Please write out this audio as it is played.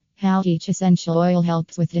how each essential oil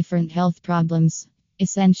helps with different health problems.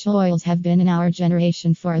 Essential oils have been in our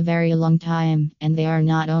generation for a very long time, and they are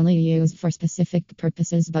not only used for specific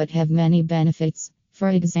purposes but have many benefits. For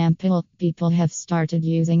example, people have started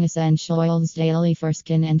using essential oils daily for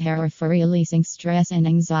skin and hair or for releasing stress and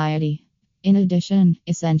anxiety. In addition,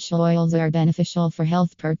 essential oils are beneficial for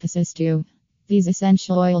health purposes too. These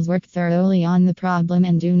essential oils work thoroughly on the problem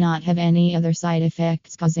and do not have any other side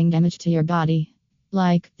effects causing damage to your body.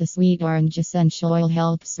 Like the sweet orange essential oil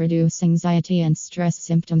helps reduce anxiety and stress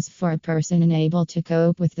symptoms for a person unable to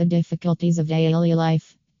cope with the difficulties of daily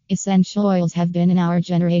life. Essential oils have been in our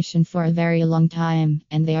generation for a very long time,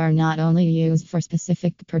 and they are not only used for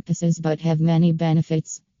specific purposes but have many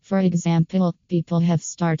benefits. For example, people have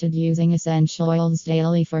started using essential oils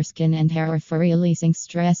daily for skin and hair or for releasing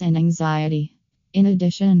stress and anxiety. In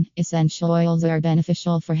addition, essential oils are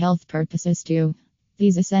beneficial for health purposes too.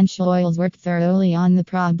 These essential oils work thoroughly on the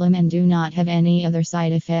problem and do not have any other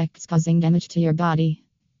side effects causing damage to your body.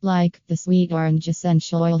 Like the sweet orange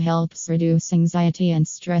essential oil helps reduce anxiety and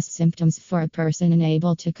stress symptoms for a person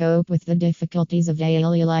unable to cope with the difficulties of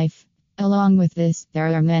daily life. Along with this,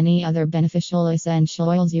 there are many other beneficial essential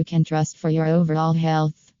oils you can trust for your overall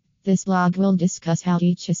health. This blog will discuss how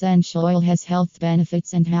each essential oil has health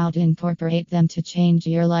benefits and how to incorporate them to change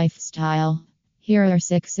your lifestyle. Here are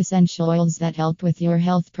 6 essential oils that help with your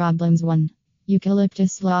health problems. 1.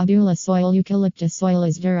 Eucalyptus globulus oil. Eucalyptus oil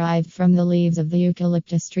is derived from the leaves of the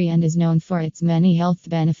eucalyptus tree and is known for its many health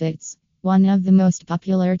benefits. One of the most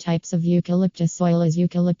popular types of eucalyptus oil is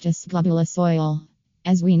eucalyptus globulus oil.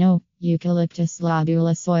 As we know, eucalyptus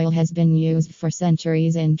globulus oil has been used for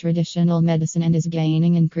centuries in traditional medicine and is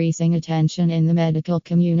gaining increasing attention in the medical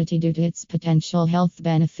community due to its potential health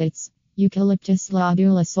benefits. Eucalyptus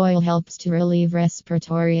globulus oil helps to relieve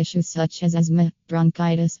respiratory issues such as asthma,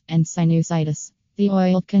 bronchitis, and sinusitis. The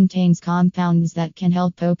oil contains compounds that can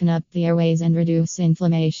help open up the airways and reduce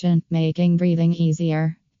inflammation, making breathing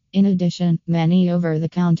easier. In addition, many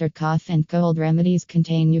over-the-counter cough and cold remedies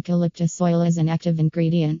contain eucalyptus oil as an active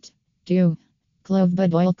ingredient. 2.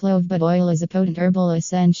 Clovebud oil. Clovebud oil is a potent herbal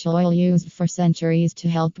essential oil used for centuries to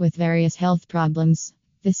help with various health problems.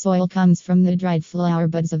 This oil comes from the dried flower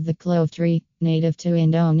buds of the clove tree, native to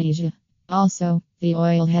Indonesia. Also, the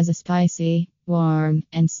oil has a spicy, warm,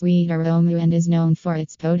 and sweet aroma and is known for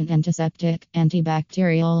its potent antiseptic,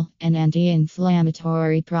 antibacterial, and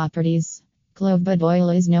anti-inflammatory properties. Clovebud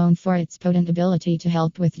oil is known for its potent ability to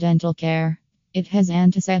help with dental care. It has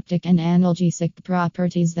antiseptic and analgesic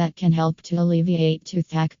properties that can help to alleviate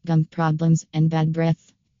toothache, gum problems, and bad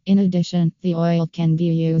breath. In addition, the oil can be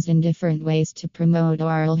used in different ways to promote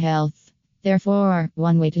oral health. Therefore,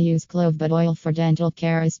 one way to use clovebud oil for dental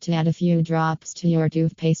care is to add a few drops to your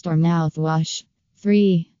toothpaste or mouthwash.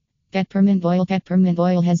 3. Peppermint oil. Peppermint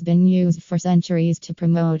oil has been used for centuries to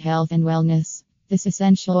promote health and wellness. This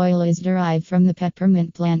essential oil is derived from the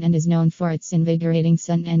peppermint plant and is known for its invigorating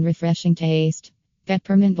scent and refreshing taste.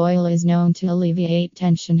 Peppermint oil is known to alleviate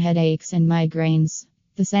tension, headaches, and migraines.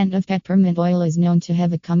 The scent of peppermint oil is known to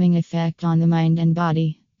have a calming effect on the mind and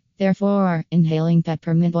body. Therefore, inhaling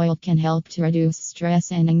peppermint oil can help to reduce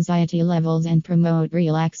stress and anxiety levels and promote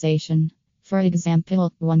relaxation. For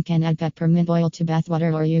example, one can add peppermint oil to bath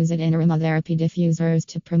water or use it in aromatherapy diffusers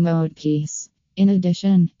to promote peace. In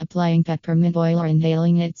addition, applying peppermint oil or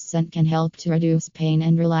inhaling its scent can help to reduce pain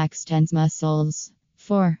and relax tense muscles.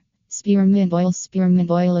 4. Spearmint oil. Spearmint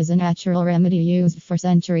oil is a natural remedy used for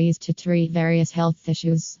centuries to treat various health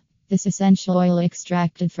issues. This essential oil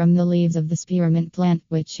extracted from the leaves of the spearmint plant,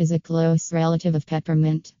 which is a close relative of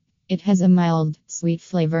peppermint. It has a mild, sweet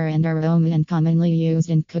flavor and aroma and commonly used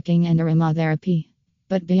in cooking and aromatherapy.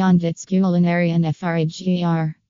 But beyond its culinary and fragr